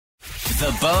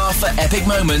The bar for epic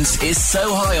moments is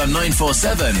so high on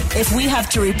 947. If we have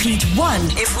to repeat one,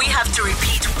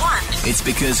 It's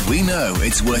because we know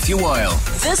it's worth your while.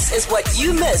 this is what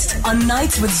you missed on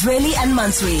Nights with Zweli and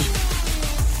Mansui.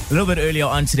 A little bit earlier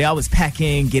on today, I was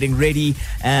packing, getting ready,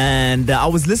 and I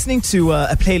was listening to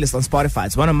a playlist on Spotify.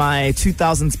 It's one of my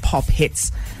 2000s pop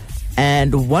hits.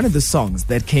 And one of the songs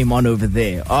that came on over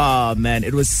there, oh man,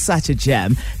 it was such a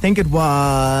jam. I think it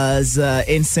was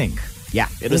NSYNC. Yeah,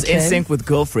 it was Okay. NSYNC with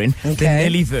Girlfriend, the Okay.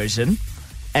 Nelly version.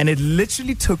 And it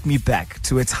literally took me back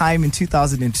to a time in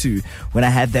 2002 when I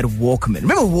had that Walkman.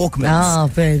 Remember Walkmans? Ah,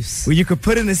 babes. Where you could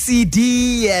put in a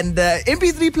CD and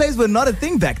MP3 players were not a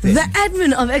thing back then. The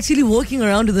admin of actually walking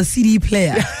around with a CD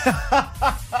player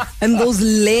and those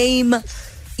lame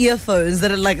earphones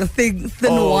that are like a thin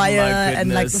Oh, wire my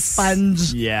and like the goodness.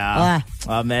 sponge. Yeah.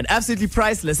 Oh, man. Absolutely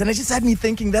priceless. And it just had me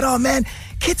thinking that, oh, man,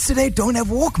 kids today don't have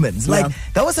Walkmans. Like, Yeah.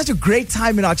 that was such a great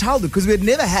time in our childhood because we had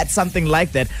never had something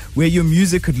like that where your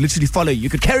music could literally follow you. You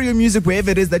could carry your music wherever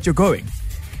it is that you're going.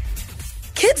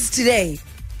 Kids today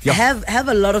Yeah. have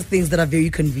a lot of things that are very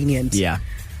convenient. Yeah.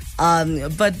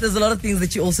 But there's a lot of things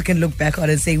that you also can look back on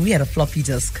and say, we had a floppy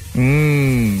disk.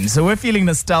 So we're feeling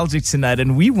nostalgic tonight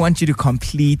and we want you to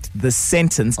complete the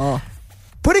sentence. Oh.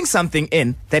 Putting something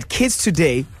in that kids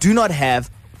today do not have,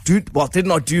 did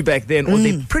not do back then, or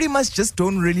they pretty much just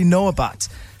don't really know about.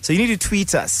 So you need to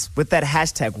tweet us with that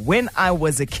hashtag, when I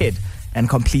was a kid, and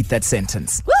complete that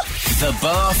sentence. The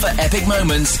bar for epic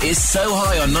moments is so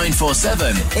high on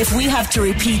 947. If we have to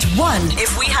repeat one,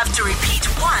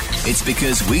 It's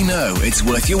because we know it's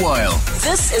worth your while.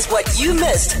 this is what you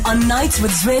missed on Nights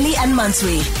with Zweli and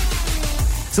Mansui.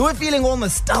 So we're feeling all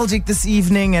nostalgic this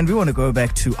evening and we want to go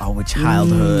back to our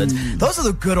childhood. Those are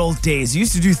the good old days. You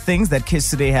used to do things that kids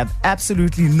today have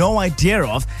absolutely no idea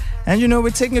of. And we're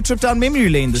taking a trip down memory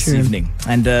lane this evening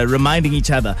and reminding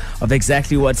each other of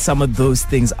exactly what some of those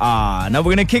things are. Now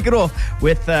we're going to kick it off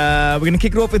with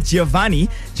Giovanni.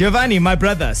 Giovanni, my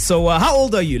brother. So how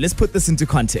old are you? Let's put this into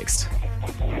context.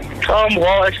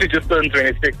 Well, actually just turned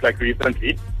 26 like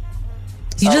recently.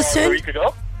 You just A turned? week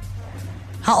ago.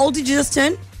 How old did you just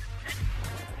turn?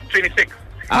 26.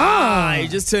 You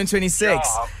just turned 26.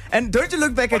 Yeah. And don't you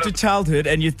look back at your childhood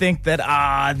and you think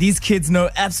that, these kids know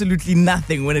absolutely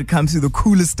nothing when it comes to the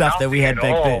coolest stuff that we had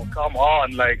back then? Come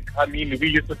on. We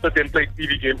used to sit and play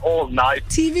TV game all night.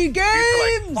 TV We used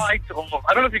games! to fight.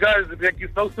 I don't know if you guys, you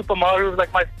know Super Mario was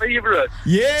like my favorite.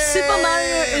 Yeah. Super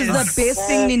Mario is the best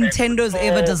thing Nintendo's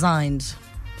ever designed.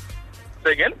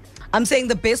 Say again? I'm saying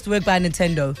the best work by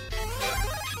Nintendo.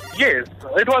 Yes,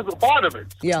 it was a part of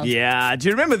it. Yeah. Yeah. Do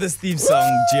you remember this theme song,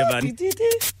 Giovanni?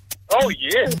 Oh,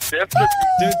 yes, definitely.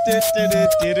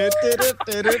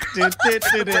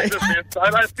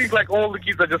 And I think like all the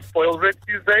kids are just spoiled rich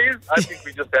these days. I think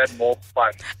we just had more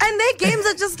fun. And their games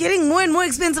are just getting more and more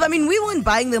expensive. I mean, we weren't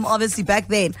buying them obviously back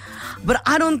then, but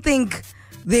I don't think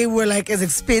they were like as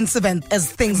expensive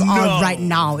as things are right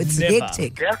now. It's never.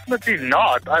 hectic. Definitely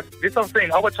not. This I'm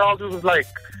saying. Our childhood was like,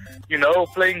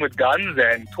 playing with guns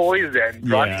and toys and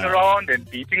running around and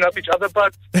beating up each other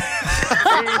butts.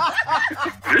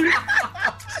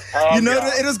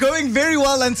 It was going very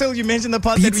well until you mentioned the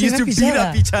part that we Beating used to up each beat other.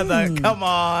 up each other. Come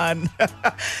on.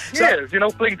 Yes,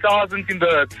 playing thousands in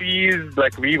the trees.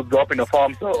 Like we grew up in a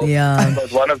farm, so Yeah. I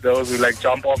was one of those who like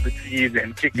jump off the trees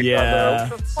and kick each other.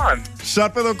 It was fun.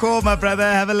 Shot for the call, my brother.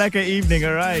 Have a lekker evening,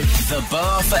 all right? The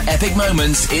bar for epic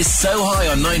moments is so high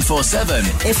on 947.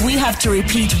 If we have to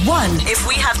repeat one,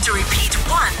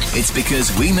 It's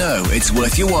because we know it's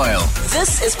worth your while.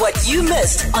 this is what you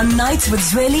missed on Nights with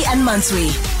Zweli and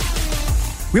Mansui.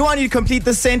 We want you to complete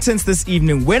the sentence this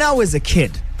evening. When I was a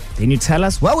kid, then you tell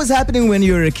us what was happening when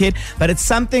you were a kid, but it's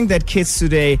something that kids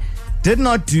today did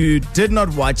not do, did not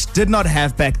watch, did not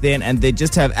have back then, and they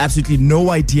just have absolutely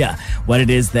no idea what it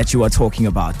is that you are talking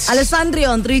about. Alessandro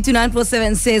on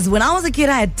 32947 says, when I was a kid,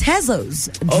 I had Tazos,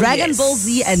 Dragon yes. Ball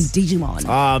Z, and Digimon.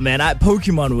 Oh man,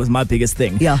 Pokemon was my biggest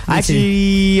thing. Yeah, me I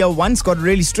actually once got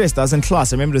really stressed. I was in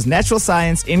class. I remember it was natural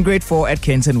science in grade 4 at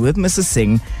Kenton with Mrs.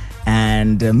 Singh,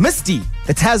 and Misty,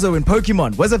 the Tazo in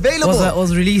Pokemon, was available.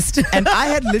 was released. And I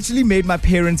had literally made my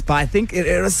parents buy, I think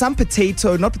it was some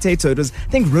it was, I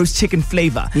think, roast chicken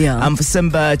flavor for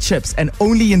Simba chips. And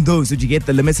only in those would you get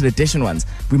the limited edition ones.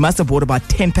 We must have bought about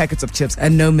 10 packets of chips.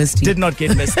 And no Misty. Did not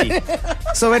get Misty.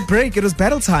 So at break, it was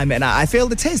battle time and I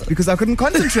failed the test because I couldn't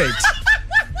concentrate.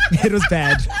 It was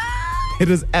bad. It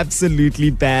was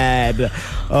absolutely bad.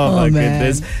 Oh my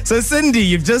goodness. So Cindy,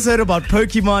 you've just heard about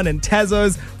Pokemon and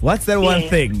Tazos. What's that one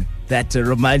thing that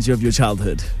reminds you of your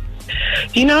childhood?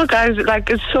 Guys,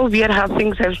 it's so weird how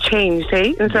things have changed,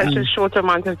 in such a short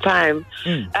amount of time.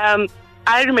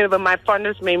 I remember my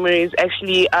fondest memories.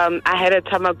 Actually, I had a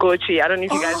Tamagotchi. I don't know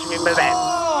if you guys remember that.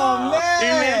 Oh,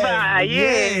 man. Remember?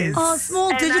 Yes. Oh, small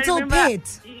And I digital remember-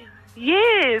 pet.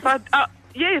 Yes.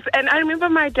 Yes. And I remember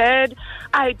my dad,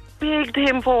 I begged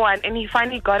him for one, and he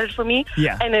finally got it for me.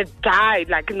 Yeah. And it died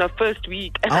like in the first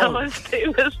week, and I Oh. was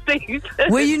devastated.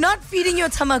 Were you not feeding your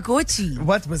Tamagotchi?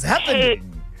 What was Hey, happening?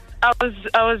 I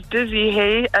was dizzy.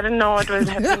 Hey, I didn't know what was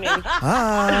happening.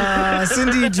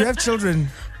 Cindy, do you have children?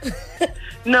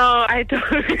 No, I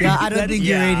don't. Yeah, I don't think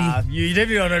you're ready. You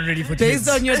definitely are not ready for Based kids.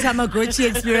 on your Tamagotchi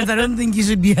experience, I don't think you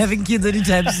should be having kids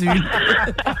anytime soon.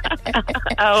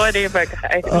 Whatever,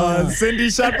 guys. Cindy,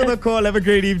 shout for the call. Have a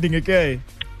great evening, okay?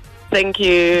 Thank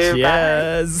you. Bye.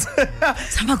 Yes.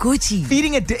 Tamagotchi.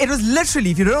 Feeding it was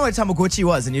literally, if you don't know what Tamagotchi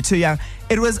was and you're too young,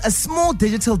 it was a small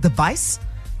digital device.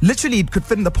 Literally, it could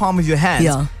fit in the palm of your hand.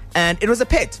 Yeah. And it was a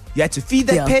pet. You had to feed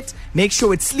that pet, make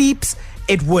sure it sleeps.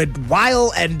 It would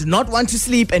while and not want to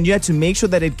sleep, and you had to make sure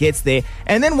that it gets there.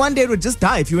 And then one day it would just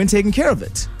die if you weren't taking care of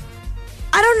it.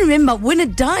 I don't remember. When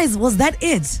it dies, was that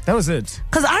it? That was it.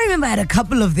 Because I remember I had a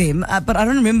couple of them, but I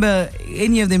don't remember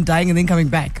any of them dying and then coming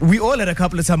back. We all had a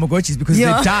couple of Tamagotchis because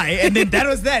Yeah. they die, and then that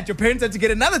was that. Your parents had to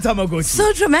get another Tamagotchi.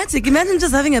 So traumatic. Imagine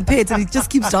just having a pet and it just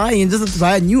keeps dying and just have to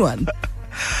buy a new one.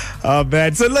 Oh,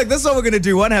 man. So, look, this is what we're going to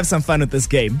do. We want to have some fun with this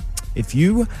game. If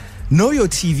you know your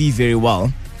TV very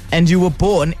well and you were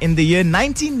born in the year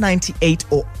 1998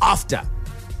 or after,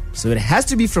 so it has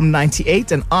to be from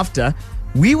 98 and after,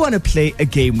 we want to play a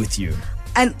game with you.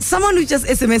 And someone who just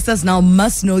SMS'd us now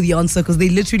must know the answer because they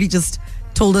literally just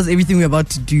told us everything we're about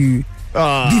to do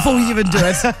before we even do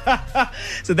it.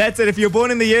 So that's it. If you're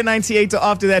born in the year 98 or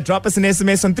after that, drop us an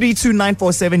SMS on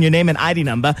 32947, your name and ID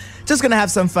number. Just going to have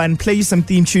some fun, play you some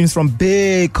theme tunes from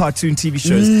big cartoon TV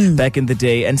shows back in the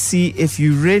day and see if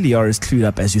you really are as clued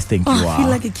up as you think you I are. feel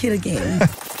like a kid again.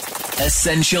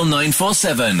 Essential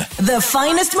 947. The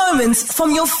finest moments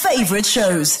from your favorite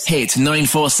shows. Hit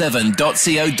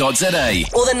 947.co.za.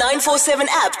 Or the 947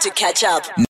 app to catch up.